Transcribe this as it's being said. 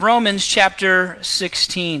Romans chapter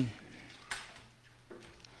 16.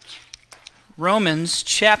 Romans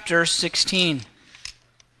chapter 16.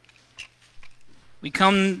 We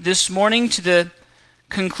come this morning to the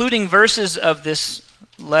concluding verses of this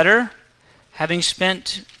letter, having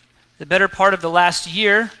spent the better part of the last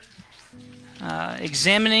year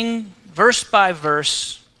examining verse by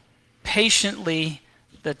verse patiently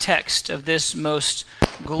the text of this most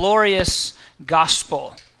glorious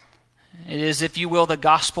gospel. It is, if you will, the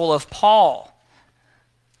gospel of Paul.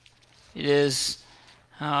 It is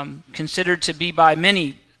considered to be by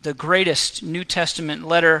many the greatest New Testament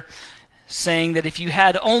letter, saying that if you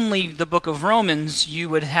had only the book of Romans, you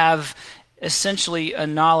would have essentially a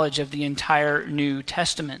knowledge of the entire New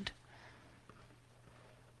Testament.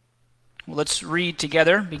 Well, let's read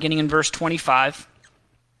together, beginning in verse 25.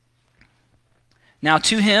 Now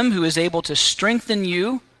to him who is able to strengthen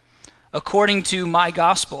you according to my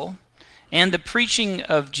gospel and the preaching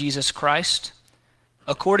of Jesus Christ,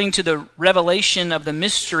 according to the revelation of the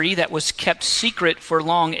mystery that was kept secret for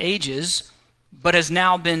long ages, but has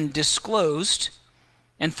now been disclosed,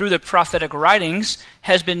 and through the prophetic writings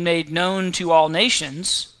has been made known to all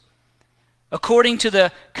nations, according to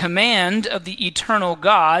the command of the eternal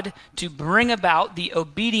God to bring about the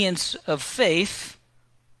obedience of faith,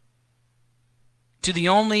 to the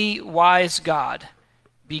only wise God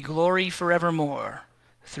be glory forevermore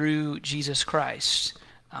through Jesus Christ.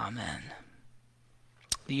 Amen.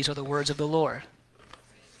 These are the words of the Lord.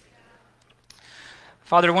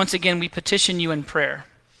 Father, once again we petition you in prayer.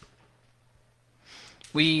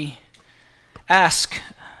 We ask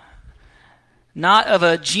not of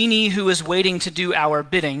a genie who is waiting to do our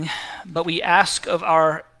bidding, but we ask of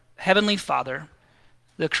our Heavenly Father,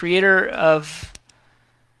 the creator of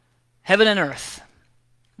heaven and earth,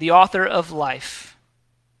 the author of life,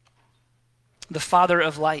 the Father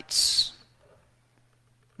of lights,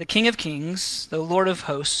 the King of kings, the Lord of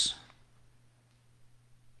hosts,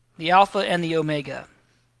 the Alpha and the Omega,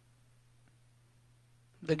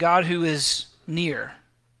 the God who is near.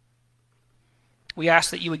 We ask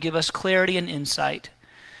that you would give us clarity and insight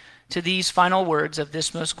to these final words of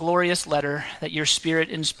this most glorious letter that your Spirit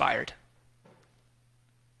inspired.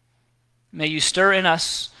 May you stir in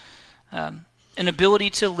us an ability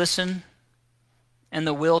to listen and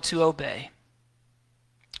the will to obey.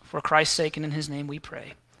 For Christ's sake and in his name we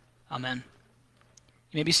pray. Amen.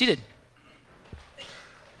 You may be seated.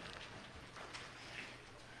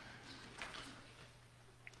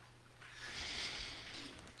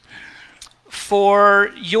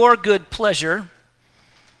 For your good pleasure,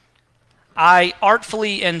 I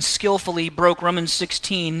artfully and skillfully broke Romans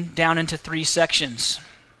 16 down into 3 sections.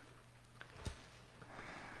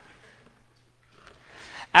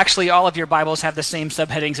 Actually, all of your Bibles have the same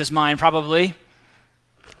subheadings as mine, probably.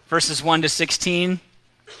 Verses 1 to 16,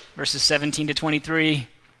 verses 17 to 23,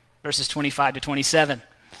 verses 25 to 27.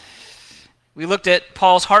 We looked at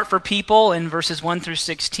Paul's heart for people in verses 1 through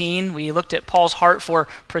 16. We looked at Paul's heart for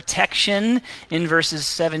protection in verses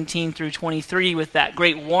 17 through 23 with that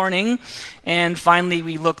great warning. And finally,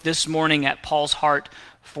 we looked this morning at Paul's heart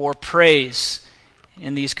for praise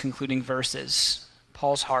in these concluding verses.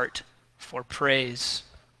 Paul's heart for praise.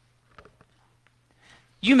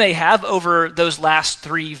 You may have over those last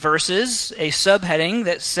 3 verses a subheading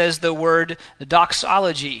that says the word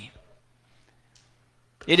doxology.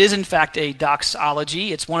 It is in fact a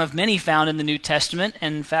doxology. It's one of many found in the New Testament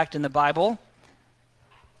and in fact in the Bible.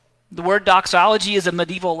 The word doxology is a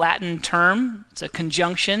medieval Latin term. It's a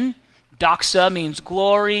conjunction. Doxa means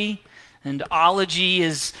glory, and ology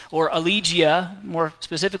is, or elegia more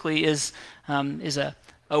specifically, is a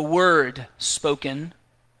word spoken,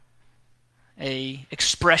 a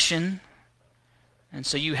expression. And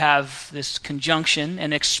so you have this conjunction,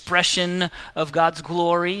 an expression of God's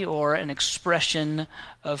glory or an expression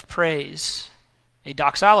of praise, a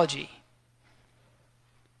doxology.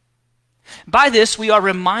 By this, we are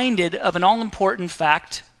reminded of an all-important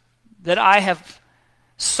fact that I have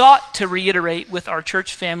sought to reiterate with our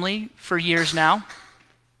church family for years now,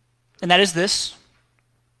 and that is this: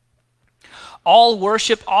 all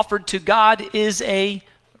worship offered to God is a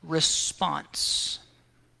response.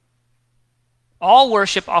 All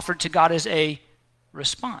worship offered to God is a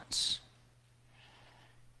response.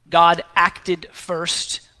 God acted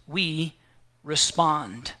first, we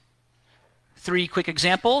respond. 3 quick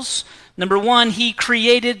examples. Number 1, he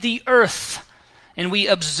created the earth, and we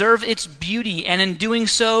observe its beauty, and in doing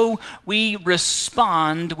so, we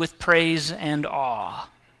respond with praise and awe.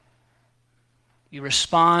 We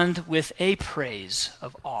respond with a praise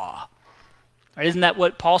of awe. Right, isn't that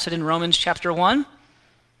what Paul said in Romans chapter 1?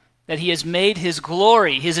 that he has made his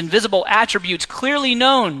glory, his invisible attributes clearly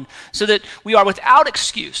known so that we are without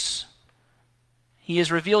excuse. He has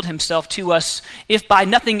revealed himself to us, if by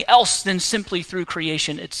nothing else than simply through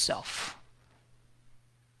creation itself.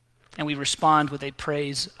 And we respond with a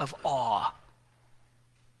praise of awe.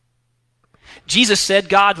 Jesus said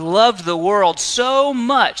God loved the world so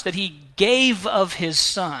much that he gave of his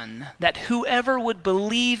Son, that whoever would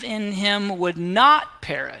believe in him would not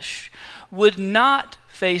perish, would not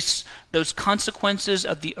face those consequences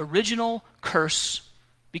of the original curse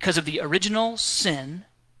because of the original sin,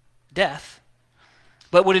 death,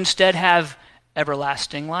 but would instead have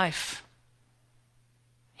everlasting life.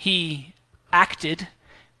 He acted,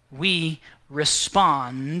 we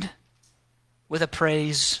respond with a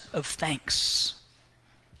praise of thanks.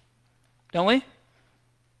 Don't we?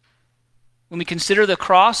 When we consider the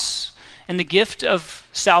cross and the gift of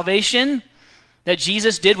salvation, that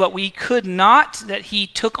Jesus did what we could not, that he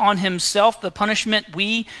took on himself the punishment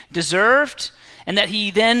we deserved, and that he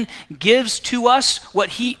then gives to us what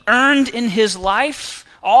he earned in his life,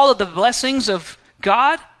 all of the blessings of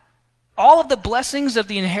God, all of the blessings of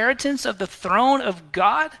the inheritance of the throne of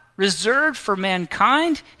God reserved for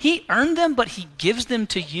mankind. He earned them, but he gives them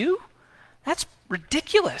to you? That's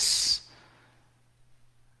ridiculous.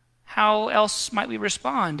 How else might we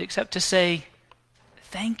respond except to say,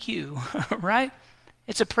 thank you, right?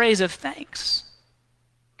 It's a praise of thanks.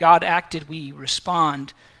 God acted, we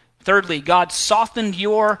respond. Thirdly, God softened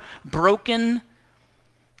your broken,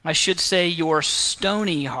 I should say your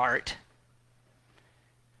stony heart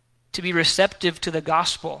to be receptive to the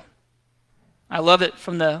gospel. I love it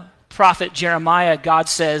from the prophet Jeremiah. God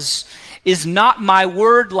says, "Is not my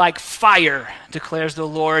word like fire, declares the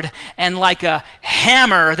Lord, and like a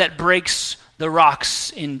hammer that breaks the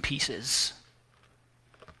rocks in pieces?"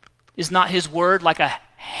 Is not his word like a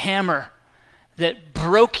hammer that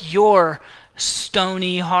broke your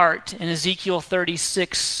stony heart? In Ezekiel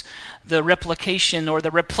 36, the replication or the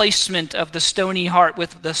replacement of the stony heart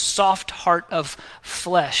with the soft heart of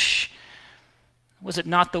flesh. Was it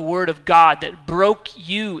not the word of God that broke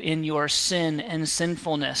you in your sin and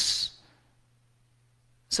sinfulness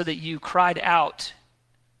so that you cried out,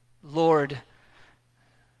 "Lord,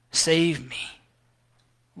 save me.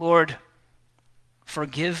 Lord,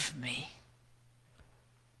 forgive me"?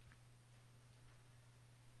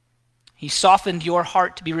 He softened your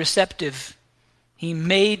heart to be receptive. He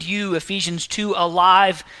made you, Ephesians 2,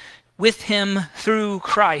 alive with him through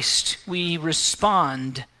Christ. We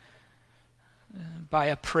respond by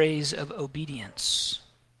a praise of obedience.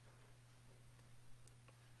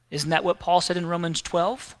 Isn't that what Paul said in Romans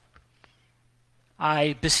 12?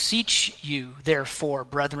 "I beseech you, therefore,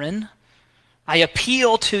 brethren, I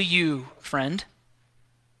appeal to you, friend,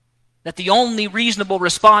 that the only reasonable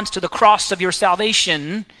response to the cross of your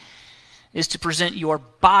salvation is to present your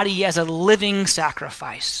body as a living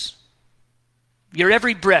sacrifice. Your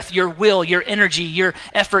every breath, your will, your energy, your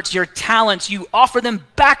efforts, your talents, you offer them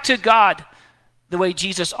back to God the way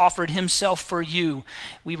Jesus offered himself for you."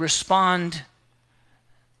 We respond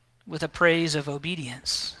with a praise of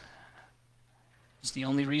obedience. It's the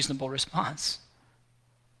only reasonable response.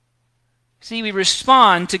 See, we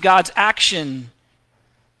respond to God's action.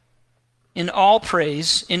 In all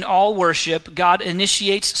praise, in all worship, God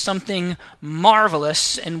initiates something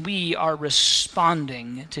marvelous, and we are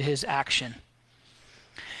responding to his action.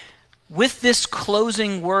 With this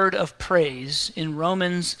closing word of praise in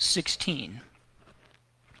Romans 16,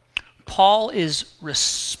 Paul is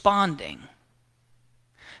responding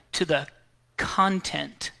to the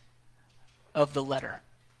content of the letter.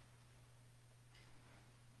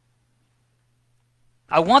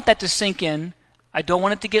 I want that to sink in. I don't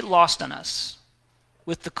want it to get lost on us.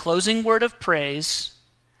 With the closing word of praise,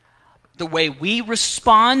 the way we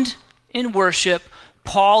respond in worship,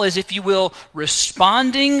 Paul is, if you will,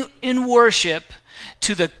 responding in worship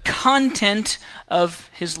to the content of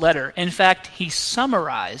his letter. In fact, he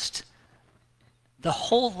summarized the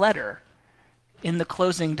whole letter in the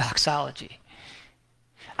closing doxology.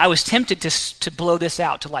 I was tempted to blow this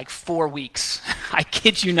out to like 4 weeks. I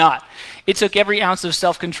kid you not. It took every ounce of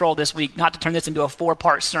self-control this week not to turn this into a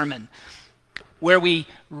 4-part sermon where we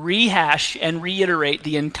rehash and reiterate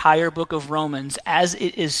the entire book of Romans as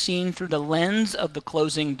it is seen through the lens of the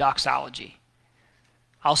closing doxology.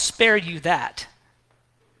 I'll spare you that,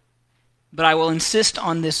 but I will insist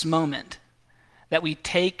on this moment that we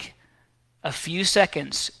take a few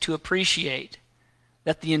seconds to appreciate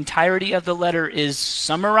that the entirety of the letter is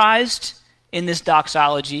summarized in this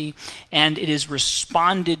doxology, and it is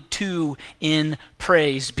responded to in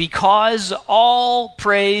praise, because all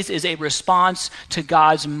praise is a response to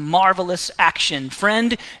God's marvelous action.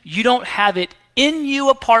 Friend, you don't have it in you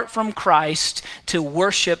apart from Christ to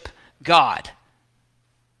worship God.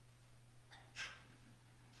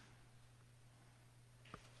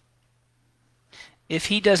 If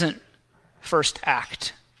he doesn't first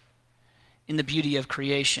act in the beauty of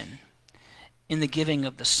creation, in the giving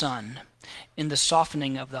of the Son, in the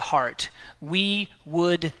softening of the heart, we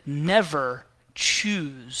would never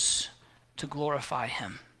choose to glorify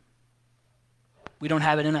him. We don't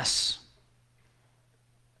have it in us.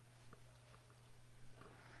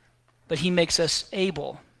 But he makes us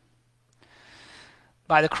able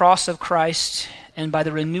by the cross of Christ and by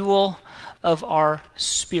the renewal of our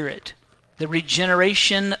spirit, the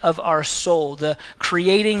regeneration of our soul, the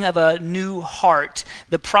creating of a new heart,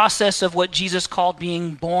 the process of what Jesus called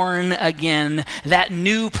being born again. That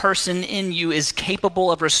new person in you is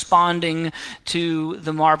capable of responding to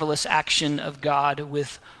the marvelous action of God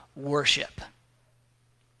with worship.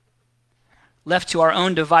 Left to our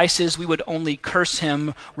own devices, we would only curse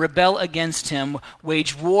him, rebel against him,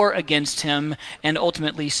 wage war against him, and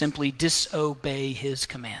ultimately simply disobey his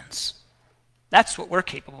commands. That's what we're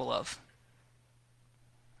capable of.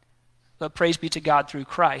 But praise be to God through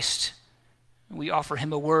Christ. We offer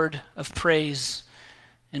him a word of praise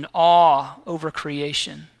and awe over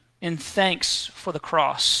creation, in thanks for the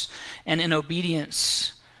cross, and in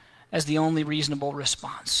obedience as the only reasonable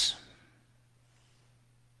response.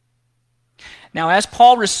 Now, as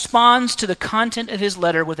Paul responds to the content of his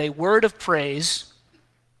letter with a word of praise,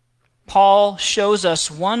 Paul shows us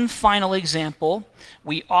one final example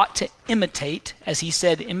we ought to imitate, as he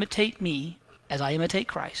said, imitate me as I imitate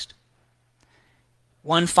Christ.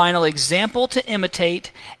 One final example to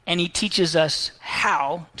imitate, and he teaches us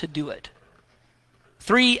how to do it.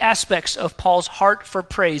 3 aspects of Paul's heart for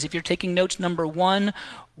praise. If you're taking notes, number 1,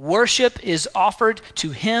 worship is offered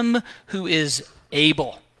to him who is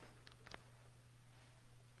able.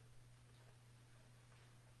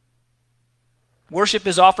 Worship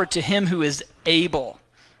is offered to him who is able.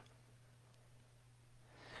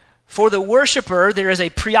 For the worshiper, there is a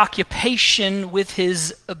preoccupation with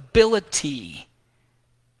his ability.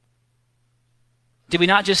 Did we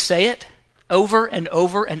not just say it over and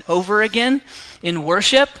over and over again in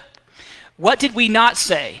worship? What did we not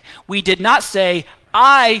say? We did not say,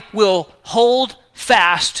 I will hold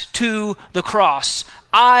fast to the cross.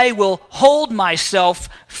 I will hold myself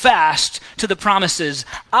fast to the promises.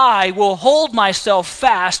 I will hold myself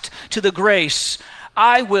fast to the grace.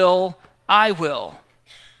 I will.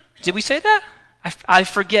 Did we say that? I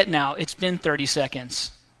forget now. It's been 30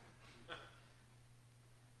 seconds.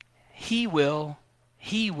 He will.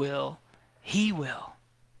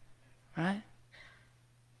 Right?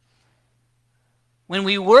 When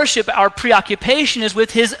we worship, our preoccupation is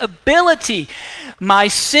with his ability. My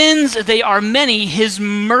sins, they are many. His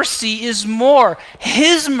mercy is more.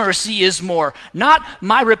 His mercy is more. Not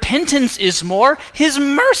my repentance is more. His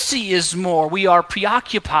mercy is more. We are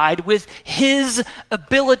preoccupied with his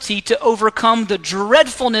ability to overcome the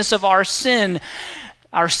dreadfulness of our sin.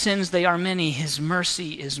 Our sins, they are many. His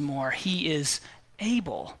mercy is more. He is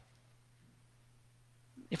able.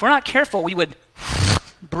 If we're not careful, we would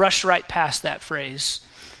brush right past that phrase.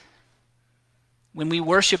 When we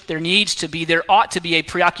worship, there ought to be a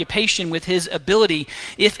preoccupation with his ability.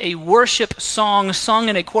 If a worship song sung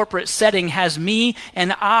in a corporate setting has me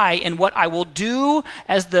and I and what I will do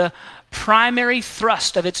as the primary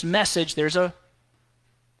thrust of its message, there's an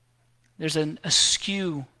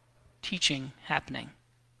askew teaching happening.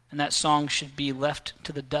 And that song should be left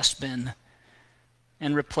to the dustbin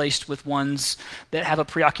and replaced with ones that have a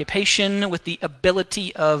preoccupation with the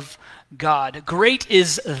ability of God. Great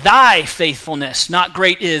is thy faithfulness, not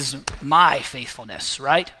great is my faithfulness,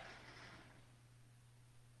 right?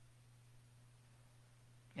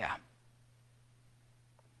 Yeah.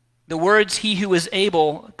 The words, he who is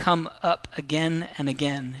able, come up again and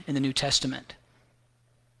again in the New Testament.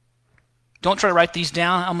 Don't try to write these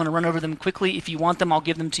down. I'm going to run over them quickly. If you want them, I'll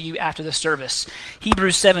give them to you after the service.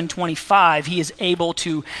 Hebrews 7:25, he is able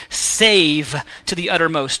to save to the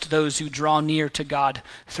uttermost those who draw near to God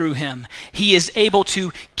through him. He is able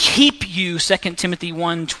to keep you, 2 Timothy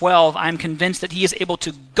 1:12. I'm convinced that he is able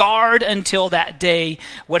to guard until that day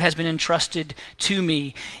what has been entrusted to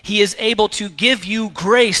me. He is able to give you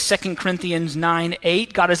grace, 2 Corinthians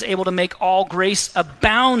 9:8. God is able to make all grace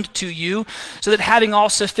abound to you, so that having all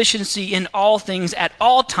sufficiency in all things at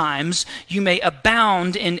all times, you may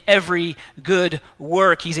abound in every good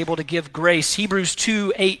work. He's able to give grace. Hebrews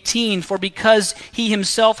 2:18, for because he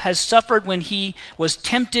himself has suffered when he was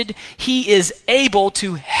tempted, he is able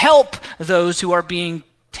to help those who are being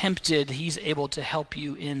tempted. He's able to help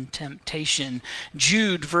you in temptation.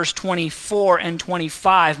 Jude, verse 24 and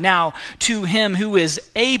 25. Now, to him who is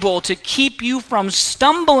able to keep you from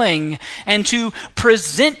stumbling and to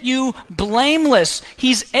present you blameless.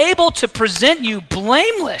 He's able to present you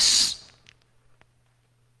blameless.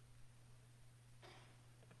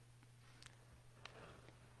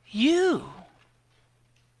 You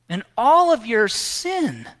and all of your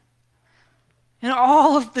sin and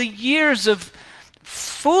all of the years of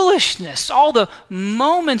foolishness, all the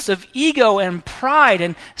moments of ego and pride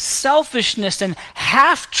and selfishness and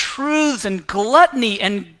half-truths and gluttony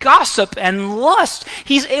and gossip and lust.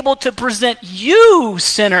 He's able to present you,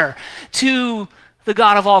 sinner, to the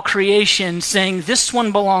God of all creation, saying, this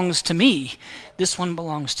one belongs to me, this one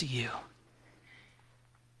belongs to you.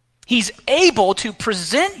 He's able to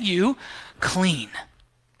present you clean.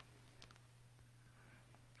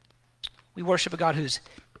 We worship a God who's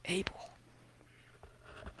able.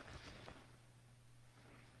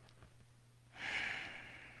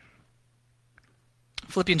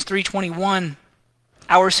 Philippians 3:21,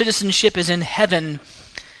 our citizenship is in heaven,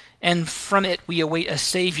 and from it we await a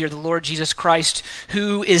Savior, the Lord Jesus Christ,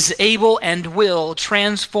 who is able and will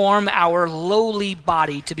transform our lowly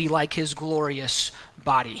body to be like his glorious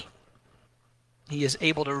body. He is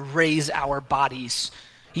able to raise our bodies.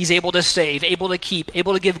 He's able to save, able to keep,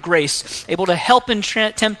 able to give grace, able to help in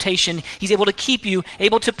temptation. He's able to keep you,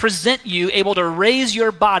 able to present you, able to raise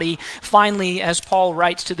your body. Finally, as Paul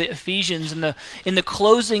writes to the Ephesians in the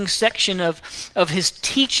closing section of his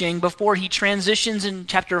teaching, before he transitions in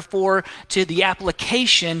chapter 4 to the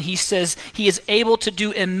application, he says he is able to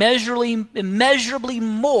do immeasurably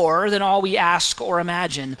more than all we ask or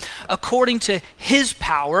imagine, according to his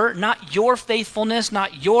power, not your faithfulness,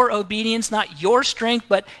 not your obedience, not your strength,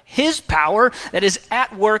 but his power that is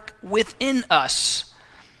at work within us.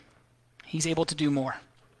 He's able to do more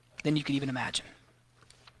than you could even imagine,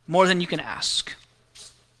 more than you can ask.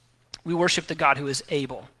 We worship the God who is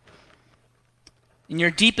able. In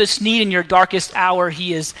your deepest need, in your darkest hour,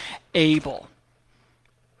 he is able.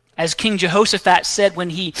 As King Jehoshaphat said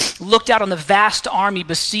when he looked out on the vast army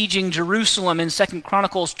besieging Jerusalem in 2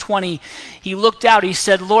 Chronicles 20, he looked out, he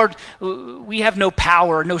said, Lord, we have no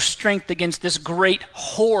power, no strength against this great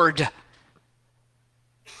horde.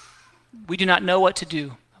 We do not know what to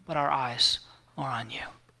do, but our eyes are on you.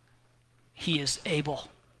 He is able.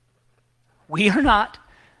 We are not,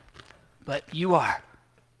 but you are.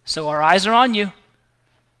 So our eyes are on you.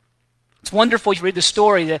 It's wonderful. You read the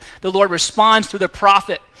story that the Lord responds through the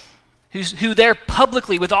prophet who there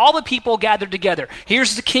publicly, with all the people gathered together.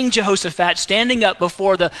 Here's the King Jehoshaphat standing up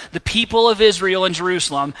before the people of Israel in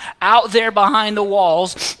Jerusalem. Out there behind the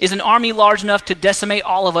walls is an army large enough to decimate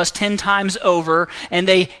all of us 10 times over, and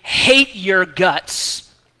they hate your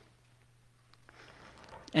guts.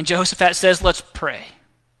 And Jehoshaphat says, let's pray.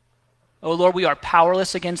 Oh Lord, we are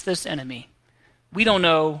powerless against this enemy. We don't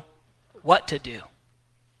know what to do.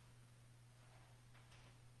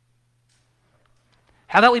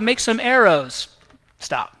 How about we make some arrows?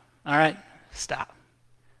 Stop. All right? Stop.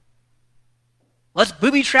 Let's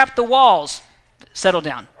booby trap the walls. Settle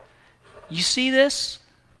down. You see this?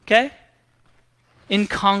 Okay?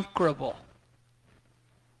 Inconquerable.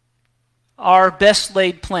 Our best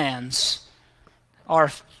laid plans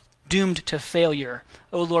are doomed to failure.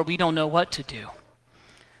 Oh Lord, we don't know what to do,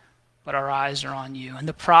 but our eyes are on you. And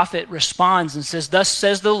the prophet responds and says, thus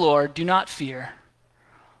says the Lord, do not fear.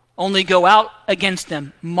 Only go out against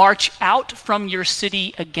them. March out from your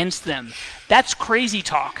city against them. That's crazy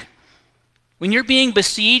talk. When you're being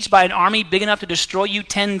besieged by an army big enough to destroy you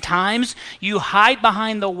 10 times, you hide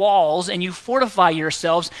behind the walls and you fortify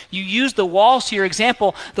yourselves. You use the walls to your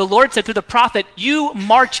example. The Lord said through the prophet, you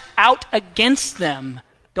march out against them.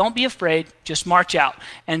 Don't be afraid, just march out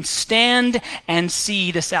and stand and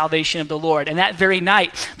see the salvation of the Lord. And that very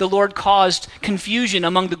night, the Lord caused confusion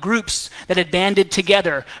among the groups that had banded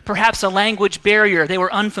together. Perhaps a language barrier. They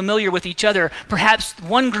were unfamiliar with each other. Perhaps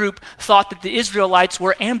one group thought that the Israelites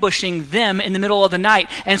were ambushing them in the middle of the night.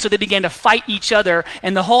 And so they began to fight each other,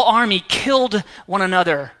 and the whole army killed one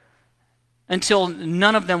another until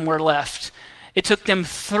none of them were left. It took them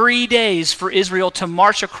 3 days for Israel to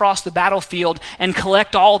march across the battlefield and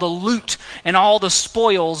collect all the loot and all the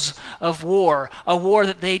spoils of war, a war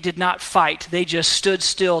that they did not fight. They just stood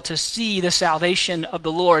still to see the salvation of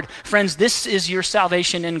the Lord. Friends, this is your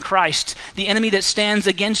salvation in Christ. The enemy that stands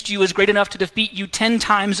against you is great enough to defeat you 10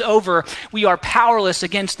 times over. We are powerless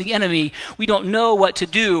against the enemy. We don't know what to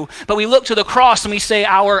do, but we look to the cross and we say,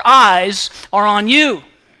 our eyes are on you.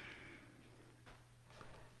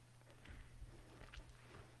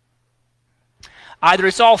 Either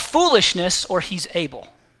it's all foolishness or he's able.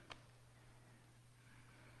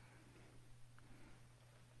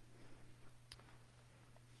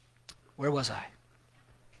 Where was I?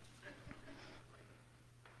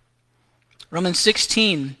 Romans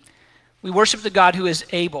 16, we worship the God who is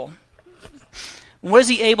able. What is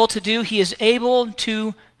he able to do? He is able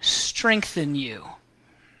to strengthen you.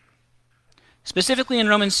 Specifically in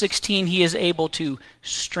Romans 16, he is able to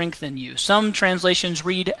strengthen you. Some translations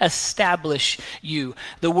read establish you.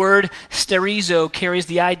 The word sterizo carries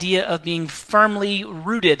the idea of being firmly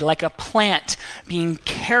rooted, like a plant, being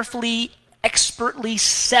carefully, expertly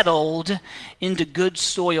settled into good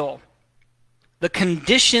soil. The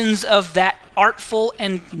conditions of that artful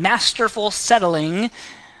and masterful settling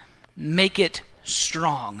make it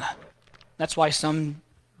strong. That's why some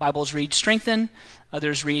Bibles read strengthen,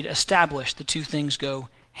 others read establish. The two things go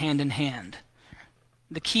hand in hand.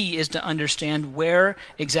 The key is to understand where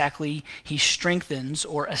exactly he strengthens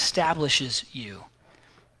or establishes you.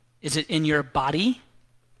 Is it in your body?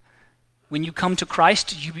 When you come to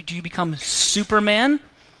Christ, do you become Superman,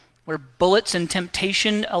 where bullets and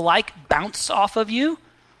temptation alike bounce off of you?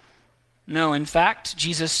 No, in fact,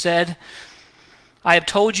 Jesus said, I have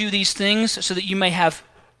told you these things so that you may have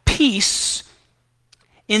peace.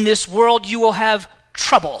 In this world you will have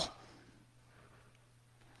trouble.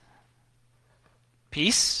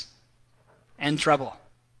 Peace and trouble.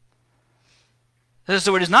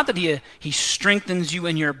 So it is not that he strengthens you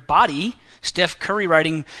in your body. Steph Curry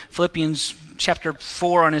writing Philippians chapter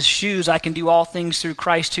 4 on his shoes, I can do all things through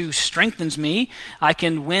Christ who strengthens me. I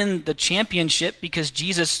can win the championship because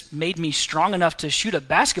Jesus made me strong enough to shoot a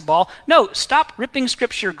basketball. No, stop ripping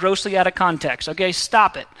Scripture grossly out of context. Okay,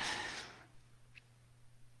 stop it.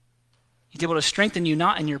 He's able to strengthen you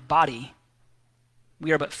not in your body.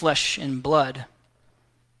 We are but flesh and blood.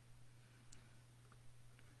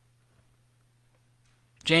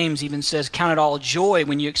 James even says, count it all joy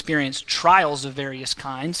when you experience trials of various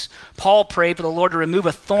kinds. Paul prayed for the Lord to remove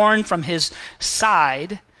a thorn from his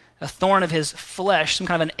side, a thorn of his flesh, some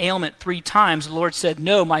kind of an ailment 3 times. The Lord said,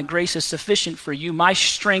 no, my grace is sufficient for you. My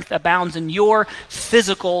strength abounds in your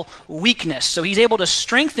physical weakness. So he's able to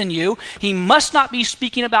strengthen you. He must not be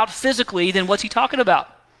speaking about physically. Then what's he talking about?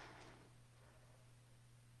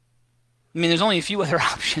 I mean, there's only a few other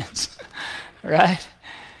options, right?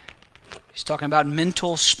 He's talking about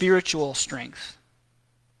mental, spiritual strength.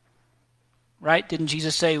 Right? Didn't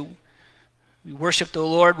Jesus say we worship the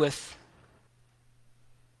Lord with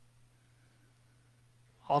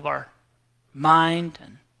all of our mind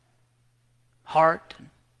and heart and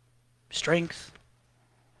strength?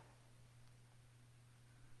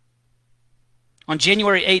 On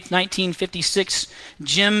January 8th, 1956,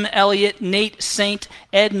 Jim Elliot, Nate Saint,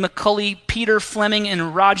 Ed McCully, Peter Fleming,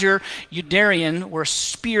 and Roger Youderian were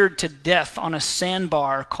speared to death on a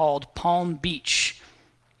sandbar called Palm Beach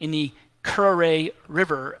in the Curare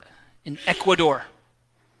River in Ecuador.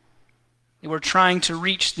 They were trying to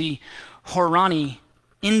reach the Huaorani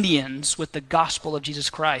Indians with the gospel of Jesus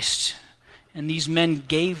Christ, and these men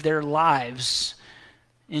gave their lives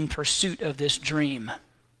in pursuit of this dream.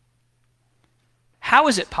 How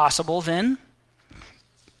is it possible, then,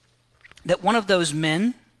 that one of those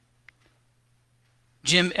men,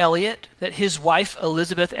 Jim Elliot, that his wife,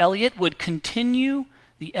 Elizabeth Elliot, would continue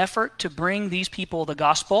the effort to bring these people the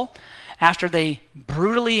gospel after they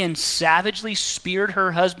brutally and savagely speared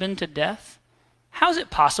her husband to death? How is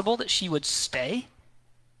it possible that she would stay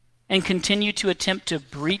and continue to attempt to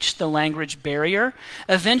breach the language barrier,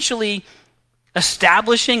 eventually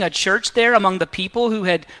establishing a church there among the people who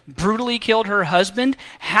had brutally killed her husband?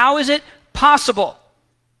 How is it possible?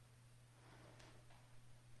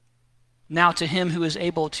 Now to him who is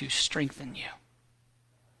able to strengthen you.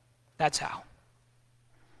 That's how.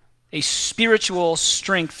 A spiritual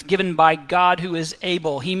strength given by God who is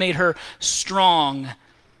able. He made her strong.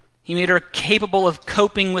 He made her capable of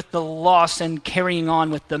coping with the loss and carrying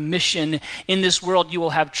on with the mission. In this world you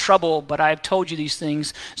will have trouble, but I have told you these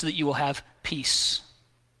things so that you will have peace.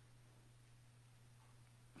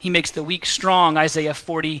 He makes the weak strong, Isaiah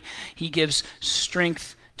 40. He gives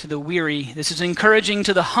strength to the weary. This is encouraging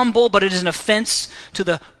to the humble, but it is an offense to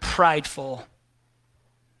the prideful.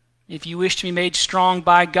 If you wish to be made strong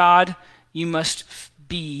by God, you must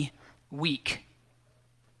be weak.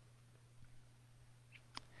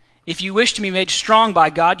 If you wish to be made strong by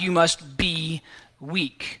God, you must be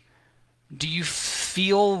weak. Do you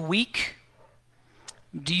feel weak?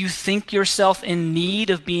 Do you think yourself in need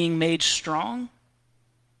of being made strong?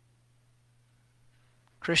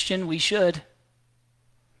 Christian, we should.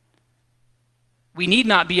 We need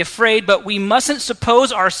not be afraid, but we mustn't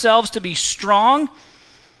suppose ourselves to be strong.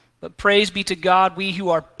 But praise be to God, we who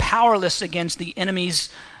are powerless against the enemies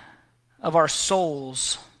of our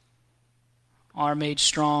souls are made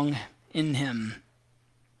strong in him.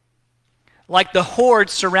 Like the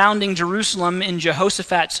horde surrounding Jerusalem in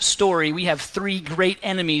Jehoshaphat's story, we have three great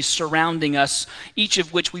enemies surrounding us, each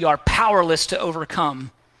of which we are powerless to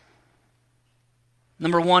overcome.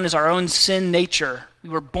 Number one is our own sin nature. We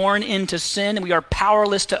were born into sin, and we are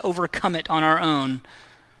powerless to overcome it on our own.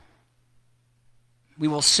 We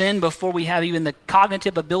will sin before we have even the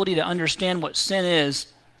cognitive ability to understand what sin is.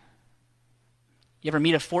 You ever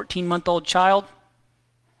meet a 14-month-old child?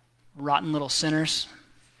 Rotten little sinners.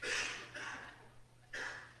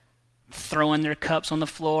 Throwing their cups on the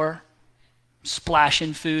floor,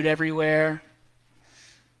 splashing food everywhere,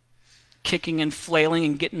 kicking and flailing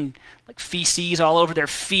and getting like feces all over their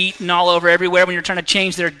feet and all over everywhere when you're trying to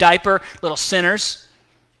change their diaper. Little sinners.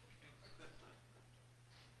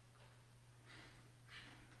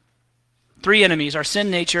 Three enemies: our sin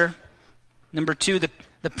nature. Number two,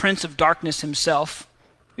 the prince of darkness himself.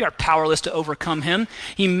 We are powerless to overcome him.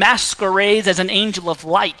 He masquerades as an angel of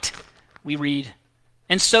light, we read.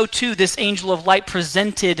 And so too, this angel of light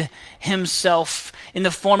presented himself in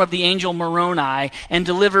the form of the angel Moroni and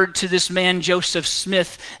delivered to this man Joseph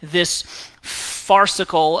Smith this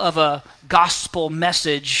farcical of a gospel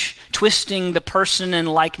message, twisting the person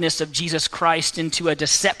and likeness of Jesus Christ into a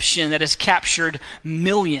deception that has captured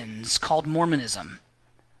millions, called Mormonism.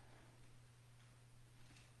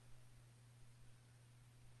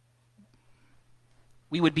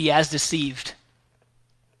 We would be as deceived.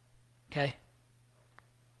 Okay?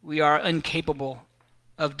 We are incapable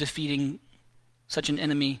of defeating such an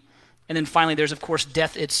enemy. And then finally, there's, of course,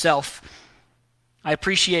 death itself. I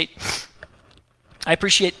appreciate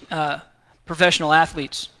professional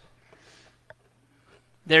athletes.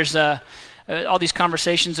 There's all these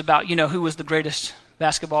conversations about, who was the greatest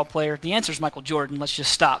basketball player. The answer is Michael Jordan. Let's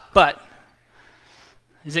just stop. But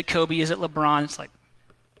is it Kobe? Is it LeBron? It's like,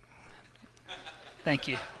 thank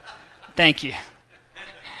you. Thank you.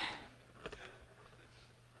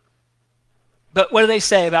 But what do they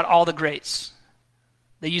say about all the greats?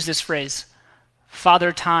 They use this phrase,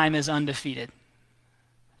 Father Time is undefeated.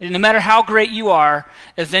 And no matter how great you are,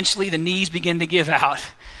 eventually the knees begin to give out,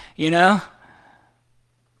 The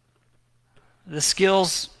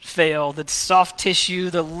skills fail, the soft tissue,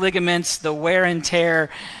 the ligaments, the wear and tear.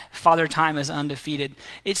 Father Time is undefeated.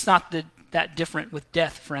 It's not that different with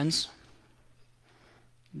death, friends.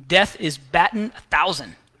 Death is batting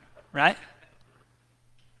 1,000, right?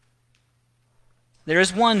 There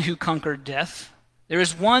is one who conquered death. There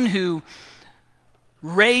is one who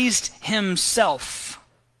raised himself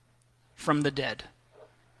from the dead.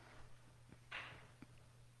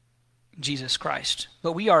 Jesus Christ.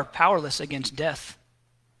 But we are powerless against death.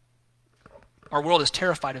 Our world is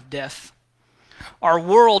terrified of death. Our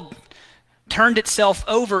world turned itself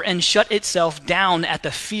over and shut itself down at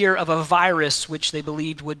the fear of a virus which they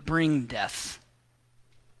believed would bring death.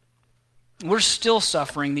 We're still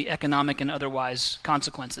suffering the economic and otherwise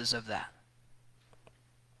consequences of that.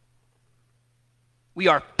 We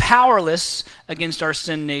are powerless against our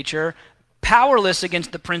sin nature, powerless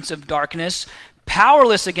against the prince of darkness,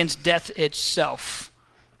 powerless against death itself.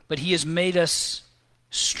 But he has made us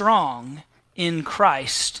strong in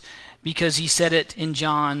Christ because he said it in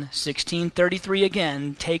John 16:33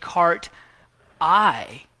 again, take heart,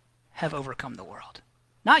 I have overcome the world.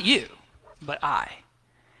 Not you, but I.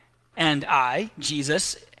 And I,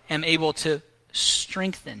 Jesus, am able to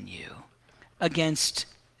strengthen you against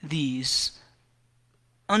these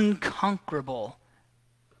unconquerable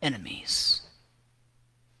enemies.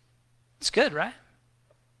 It's good, right?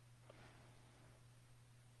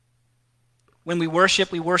 When we worship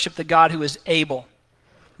the God who is able.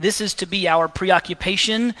 This is to be our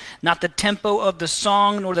preoccupation, not the tempo of the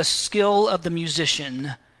song nor the skill of the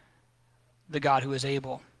musician, the God who is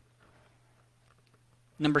able.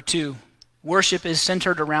 Number two, worship is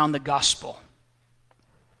centered around the gospel.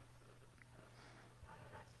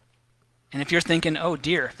 And if you're thinking, oh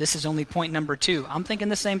dear, this is only point number 2, I'm thinking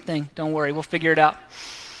the same thing. Don't worry, we'll figure it out.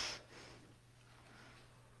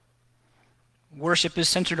 Worship is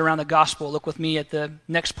centered around the gospel. Look with me at the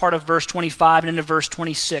next part of verse 25 and into verse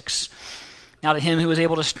 26. Now to him who is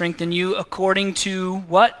able to strengthen you according to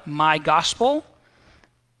what? My gospel.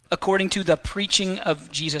 According to the preaching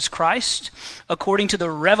of Jesus Christ, according to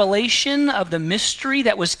the revelation of the mystery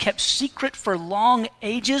that was kept secret for long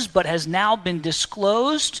ages but has now been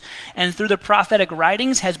disclosed and through the prophetic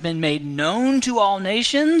writings has been made known to all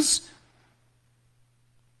nations.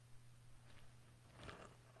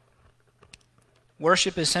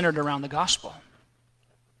 Worship is centered around the gospel.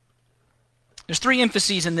 There's three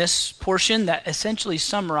emphases in this portion that essentially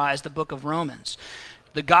summarize the book of Romans.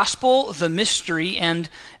 The gospel, the mystery, and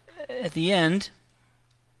at the end,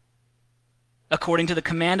 according to the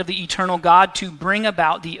command of the eternal God to bring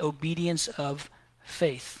about the obedience of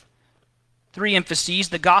faith. Three emphases: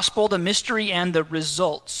 the gospel, the mystery, and the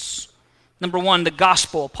results. Number one, the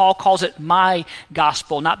gospel. Paul calls it my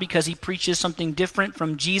gospel, not because he preaches something different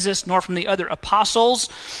from Jesus nor from the other apostles.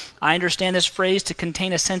 I understand this phrase to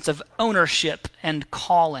contain a sense of ownership and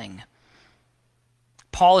calling.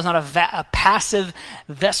 Paul is not a passive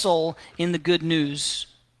vessel in the good news.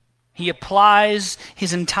 He applies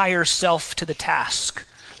his entire self to the task.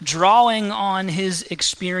 Drawing on his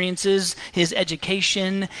experiences, his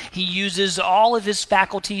education, he uses all of his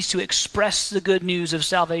faculties to express the good news of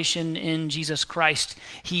salvation in Jesus Christ.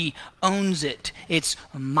 He owns it. It's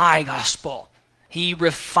my gospel. He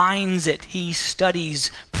refines it. He studies,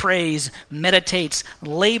 prays, meditates,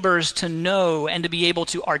 labors to know and to be able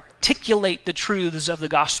to articulate the truths of the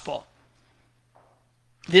gospel.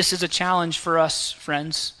 This is a challenge for us,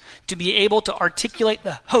 friends, to be able to articulate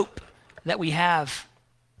the hope that we have.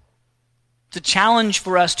 It's a challenge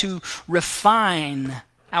for us to refine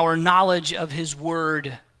our knowledge of his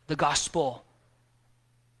word, the gospel,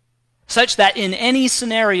 such that in any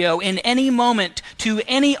scenario, in any moment, to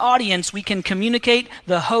any audience, we can communicate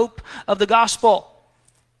the hope of the gospel.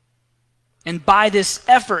 And by this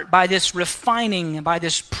effort, by this refining, by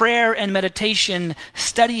this prayer and meditation,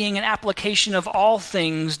 studying and application of all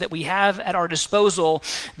things that we have at our disposal,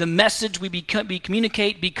 the message we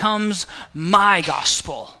communicate becomes my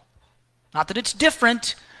gospel. Not that it's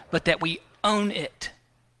different, but that we own it.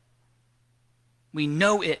 We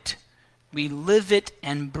know it. We live it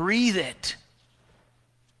and breathe it.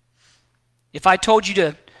 If I told you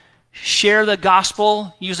to share the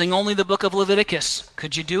gospel using only the book of Leviticus,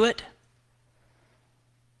 could you do it?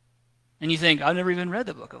 And you think, I've never even read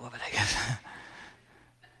the book of Leviticus.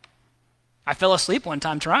 I fell asleep one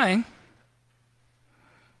time trying.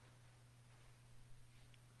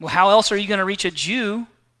 Well, how else are you going to reach a Jew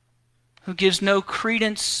who gives no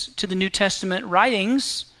credence to the New Testament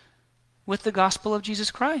writings with the gospel of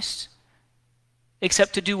Jesus Christ?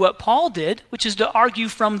 Except to do what Paul did, which is to argue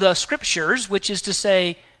from the scriptures, which is to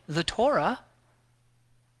say, the Torah,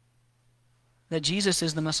 that Jesus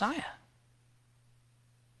is the Messiah.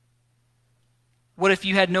 What if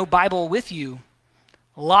you had no Bible with you,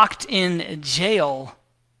 locked in jail,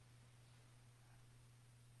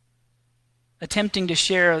 attempting to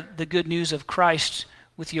share the good news of Christ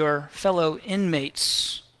with your fellow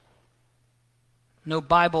inmates? No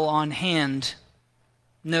Bible on hand,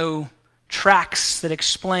 no tracts that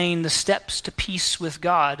explain the steps to peace with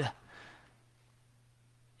God.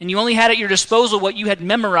 And you only had at your disposal what you had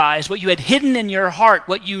memorized, what you had hidden in your heart,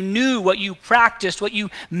 what you knew, what you practiced, what you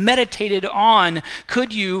meditated on.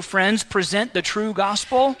 Could you, friends, present the true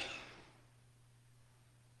gospel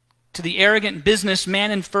to the arrogant businessman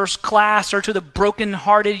in first class or to the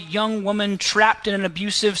broken-hearted young woman trapped in an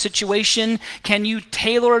abusive situation? Can you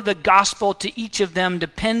tailor the gospel to each of them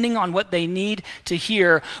depending on what they need to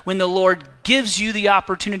hear when the Lord gives you the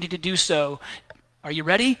opportunity to do so? Are you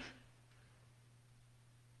ready?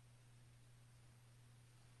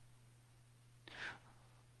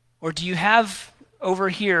 Or do you have over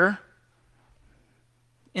here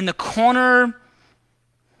in the corner,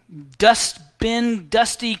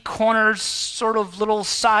 dusty corner, sort of little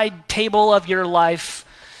side table of your life,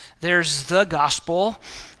 there's the gospel,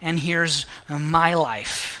 and here's my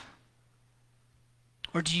life?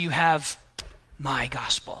 Or do you have my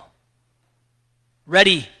gospel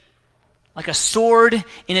ready, like a sword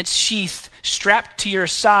in its sheath, strapped to your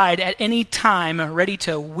side at any time, ready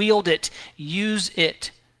to wield it, use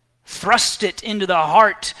it, thrust it into the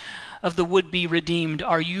heart of the would-be redeemed?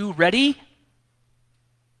 Are you ready?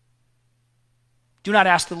 Do not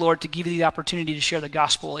ask the Lord to give you the opportunity to share the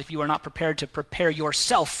gospel if you are not prepared to prepare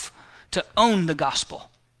yourself to own the gospel.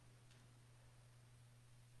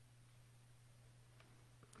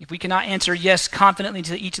 If we cannot answer yes confidently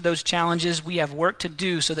to each of those challenges, we have work to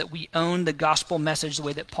do so that we own the gospel message the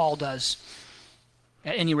way that Paul does.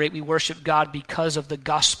 At any rate, we worship God because of the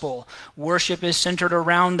gospel. Worship is centered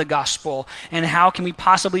around the gospel. And how can we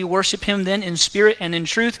possibly worship him then in spirit and in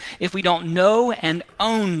truth if we don't know and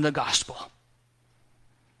own the gospel?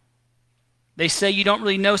 They say you don't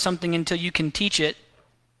really know something until you can teach it.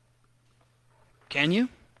 Can you?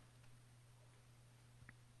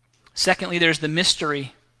 Secondly, there's the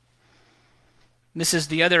mystery. This is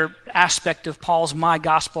the other aspect of Paul's My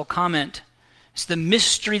Gospel comment. It's the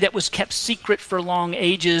mystery that was kept secret for long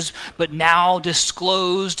ages, but now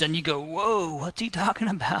disclosed, and you go, whoa, what's he talking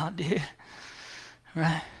about, dude?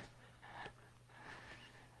 Right?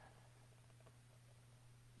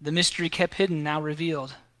 The mystery kept hidden, now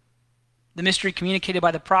revealed. The mystery communicated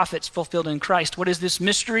by the prophets, fulfilled in Christ. What is this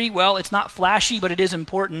mystery? Well, it's not flashy, but it is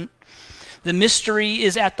important. The mystery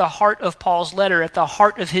is at the heart of Paul's letter, at the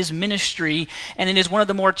heart of his ministry, and it is one of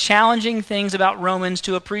the more challenging things about Romans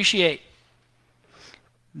to appreciate.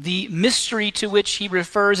 The mystery to which he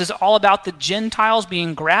refers is all about the Gentiles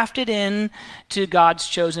being grafted in to God's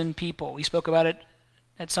chosen people. We spoke about it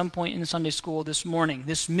at some point in Sunday school this morning.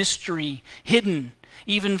 This mystery hidden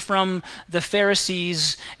even from the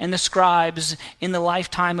Pharisees and the scribes in the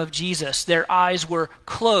lifetime of Jesus. Their eyes were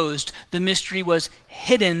closed. The mystery was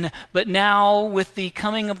hidden, but now with the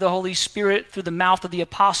coming of the Holy Spirit through the mouth of the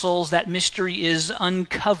apostles, that mystery is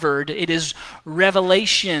uncovered. It is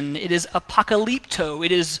revelation. It is apocalypto.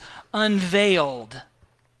 It is unveiled.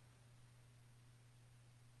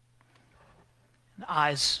 The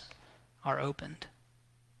eyes are opened.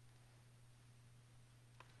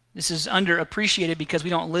 This is underappreciated because we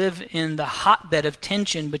don't live in the hotbed of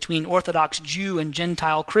tension between Orthodox Jew and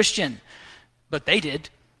Gentile Christian, but they did.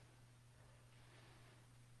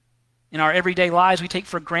 In our everyday lives, we take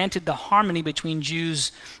for granted the harmony between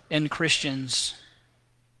Jews and Christians.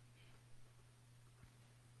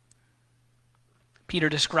 Peter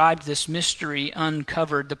described this mystery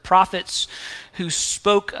uncovered. The prophets who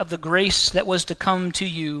spoke of the grace that was to come to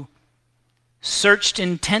you searched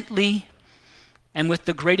intently and with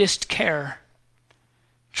the greatest care,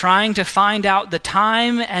 trying to find out the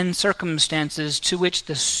time and circumstances to which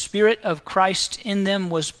the Spirit of Christ in them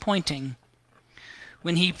was pointing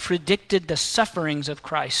when he predicted the sufferings of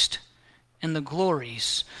Christ and the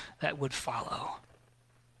glories that would follow.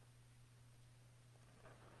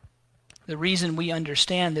 The reason we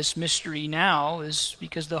understand this mystery now is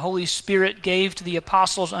because the Holy Spirit gave to the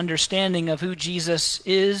apostles understanding of who Jesus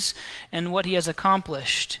is and what he has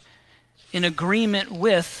accomplished, in agreement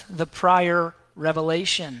with the prior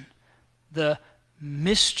revelation, the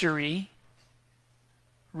mystery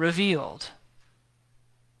revealed.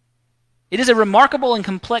 It is a remarkable and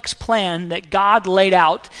complex plan that God laid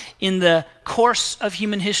out in the course of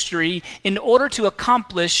human history in order to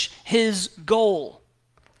accomplish his goal,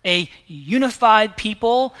 a unified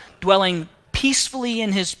people dwelling peacefully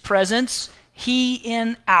in his presence, he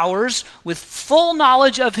in ours, with full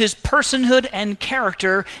knowledge of his personhood and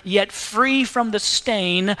character, yet free from the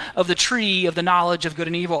stain of the tree of the knowledge of good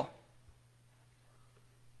and evil.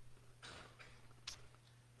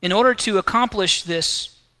 In order to accomplish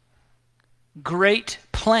this great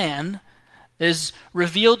plan, is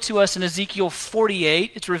revealed to us in Ezekiel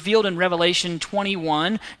 48. It's revealed in Revelation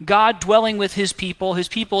 21. God dwelling with his people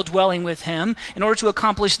dwelling with him. In order to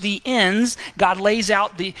accomplish the ends, God lays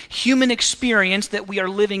out the human experience that we are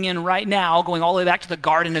living in right now, going all the way back to the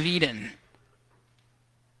Garden of Eden.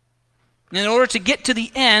 And in order to get to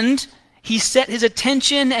the end, he set his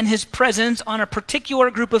attention and his presence on a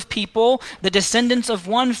particular group of people, the descendants of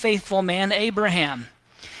one faithful man, Abraham.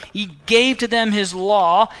 He gave to them his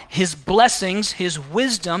law, his blessings, his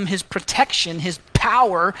wisdom, his protection, his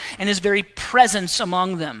power, and his very presence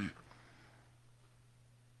among them.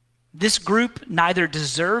 This group neither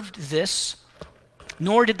deserved this,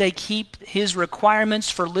 nor did they keep his requirements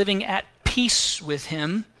for living at peace with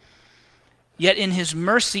him. Yet in his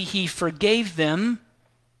mercy he forgave them,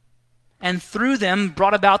 and through them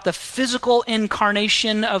brought about the physical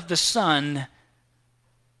incarnation of the Son.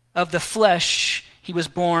 Of the flesh he was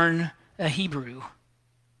born a Hebrew.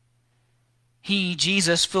 He,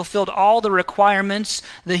 Jesus, fulfilled all the requirements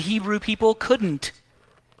the Hebrew people couldn't.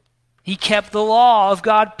 He kept the law of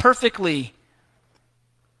God perfectly.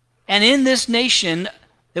 And in this nation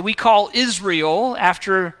that we call Israel,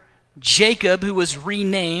 after Jacob, who was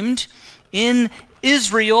renamed, in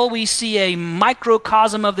Israel we see a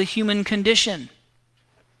microcosm of the human condition.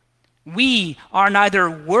 We are neither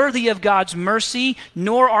worthy of God's mercy,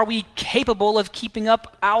 nor are we capable of keeping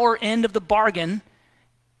up our end of the bargain,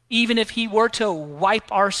 even if he were to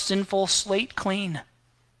wipe our sinful slate clean.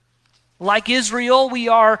 Like Israel, we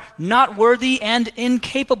are not worthy and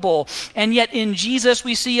incapable, and yet in Jesus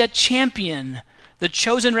we see a champion, the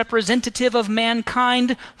chosen representative of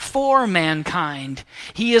mankind for mankind.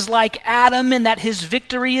 He is like Adam in that his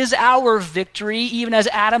victory is our victory, even as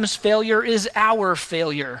Adam's failure is our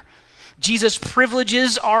failure. Jesus'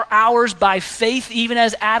 privileges are ours by faith, even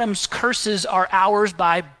as Adam's curses are ours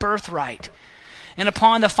by birthright. And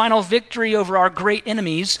upon the final victory over our great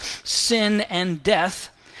enemies, sin and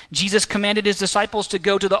death, Jesus commanded his disciples to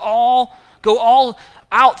go all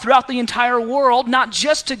out throughout the entire world, not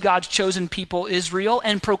just to God's chosen people, Israel,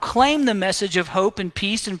 and proclaim the message of hope and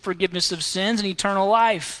peace and forgiveness of sins and eternal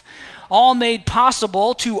life, all made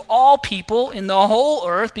possible to all people in the whole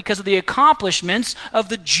earth because of the accomplishments of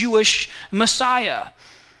the Jewish Messiah.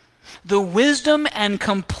 The wisdom and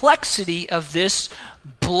complexity of this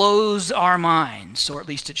blows our minds, or at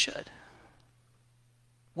least it should.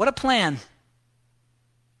 What a plan.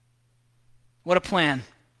 What a plan.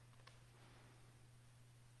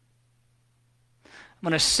 I'm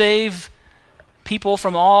going to save people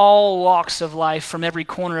from all walks of life, from every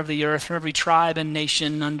corner of the earth, from every tribe and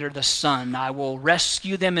nation under the sun. I will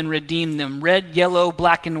rescue them and redeem them. Red, yellow,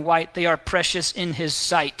 black, and white, they are precious in his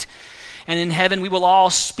sight. And in heaven we will all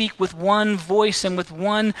speak with one voice and with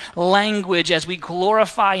one language as we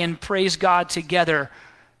glorify and praise God together.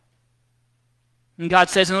 And God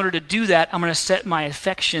says, in order to do that, I'm going to set my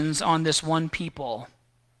affections on this one people.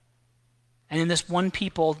 And in this one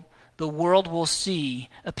people, the world will see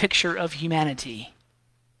a picture of humanity.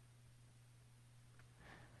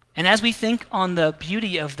 And as we think on the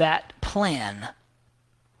beauty of that plan,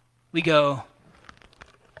 we go,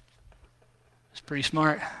 it's pretty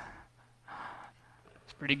smart.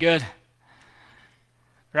 It's pretty good.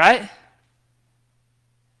 Right?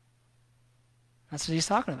 That's what he's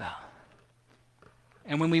talking about.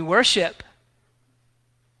 And when we worship,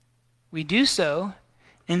 we do so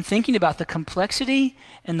in thinking about the complexity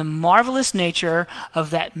and the marvelous nature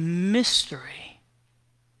of that mystery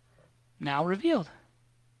now revealed.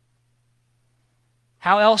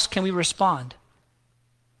 How else can we respond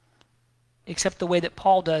except the way that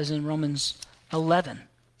Paul does in Romans 11,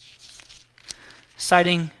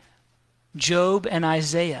 citing Job and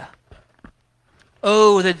Isaiah?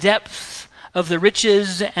 Oh, the depth of the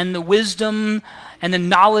riches and the wisdom and the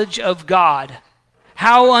knowledge of God.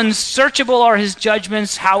 How unsearchable are his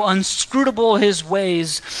judgments, how inscrutable his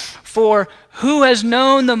ways. For who has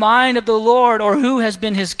known the mind of the Lord, or who has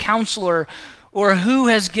been his counselor, or who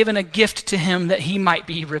has given a gift to him that he might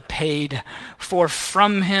be repaid? For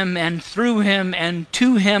from him and through him and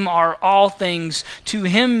to him are all things. To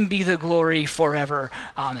him be the glory forever.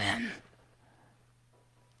 Amen.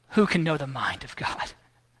 Who can know the mind of God?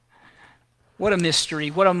 What a mystery,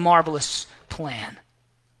 what a marvelous plan.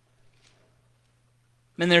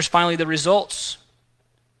 Then there's finally the results.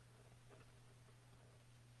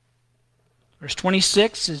 Verse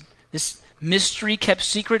 26 is, this mystery kept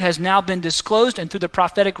secret has now been disclosed, and through the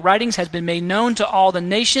prophetic writings has been made known to all the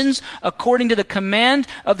nations according to the command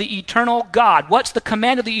of the eternal God. What's the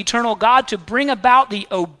command of the eternal God? To bring about the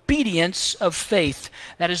obedience of faith.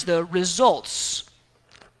 That is the results.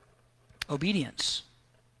 Obedience.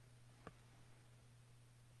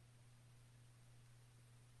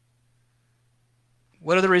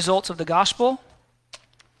 What are the results of the gospel?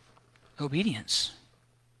 Obedience.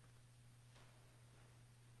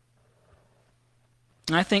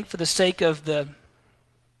 And I think for the sake of the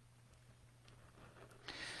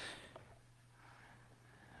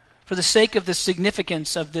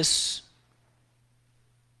significance of this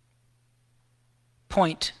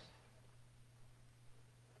point,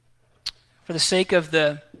 for the sake of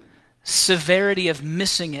the severity of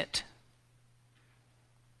missing it,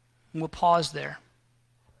 we'll pause there.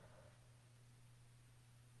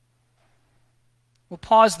 We'll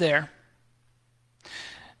pause there,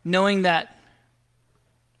 knowing that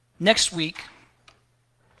next week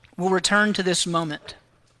we'll return to this moment.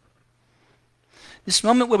 This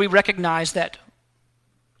moment where we recognize that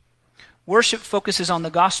worship focuses on the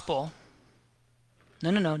gospel.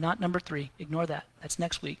 No, not number 3. Ignore that. That's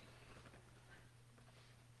next week.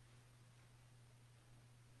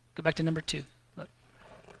 Go back to number 2. Look.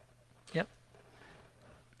 Yep.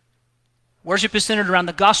 Worship is centered around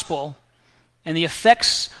the gospel, and the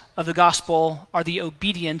effects of the gospel are the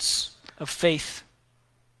obedience of faith.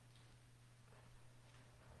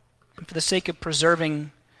 And for the sake of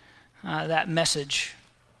preserving that message,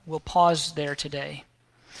 we'll pause there today.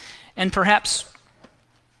 And perhaps,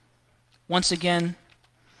 once again,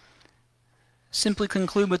 simply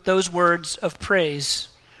conclude with those words of praise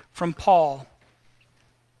from Paul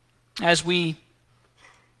as we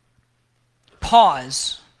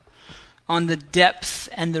pause on the depth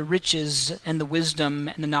and the riches and the wisdom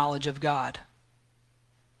and the knowledge of God.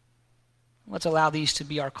 Let's allow these to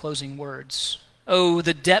be our closing words. Oh,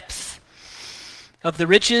 the depth of the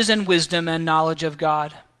riches and wisdom and knowledge of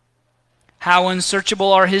God. How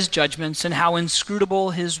unsearchable are his judgments, and how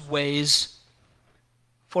inscrutable his ways.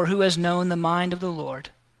 For who has known the mind of the Lord,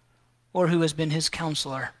 or who has been his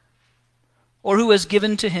counselor, or who has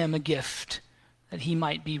given to him a gift that he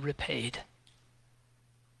might be repaid?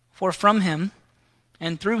 For from him,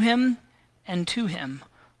 and through him, and to him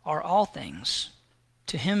are all things.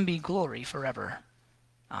 To him be glory forever.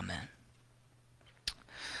 Amen.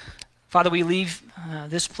 Father, we leave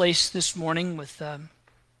this place this morning with,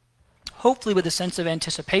 hopefully with a sense of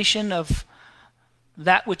anticipation of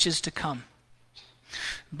that which is to come,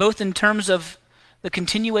 both in terms of the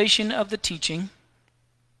continuation of the teaching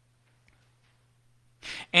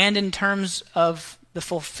and in terms of the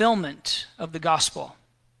fulfillment of the gospel.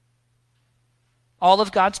 All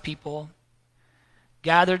of God's people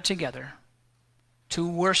gathered together to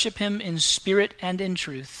worship him in spirit and in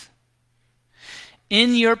truth,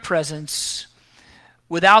 in your presence,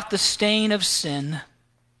 without the stain of sin,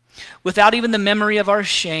 without even the memory of our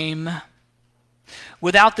shame,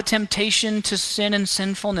 without the temptation to sin and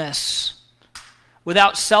sinfulness,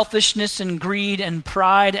 without selfishness and greed and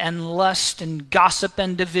pride and lust and gossip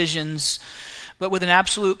and divisions, but with an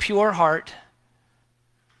absolute pure heart,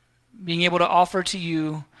 being able to offer to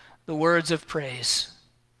you the words of praise.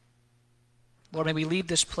 Lord, may we leave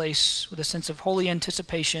this place with a sense of holy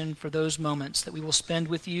anticipation for those moments that we will spend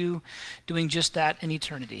with you doing just that in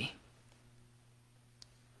eternity.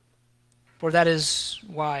 For that is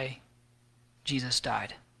why Jesus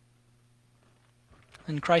died.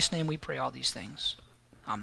 In Christ's name we pray all these things.